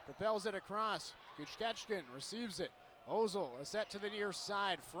propels it across. Kuchkechkin receives it. Ozel is set to the near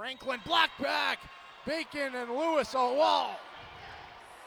side. Franklin blocked back. Bacon and Lewis a wall.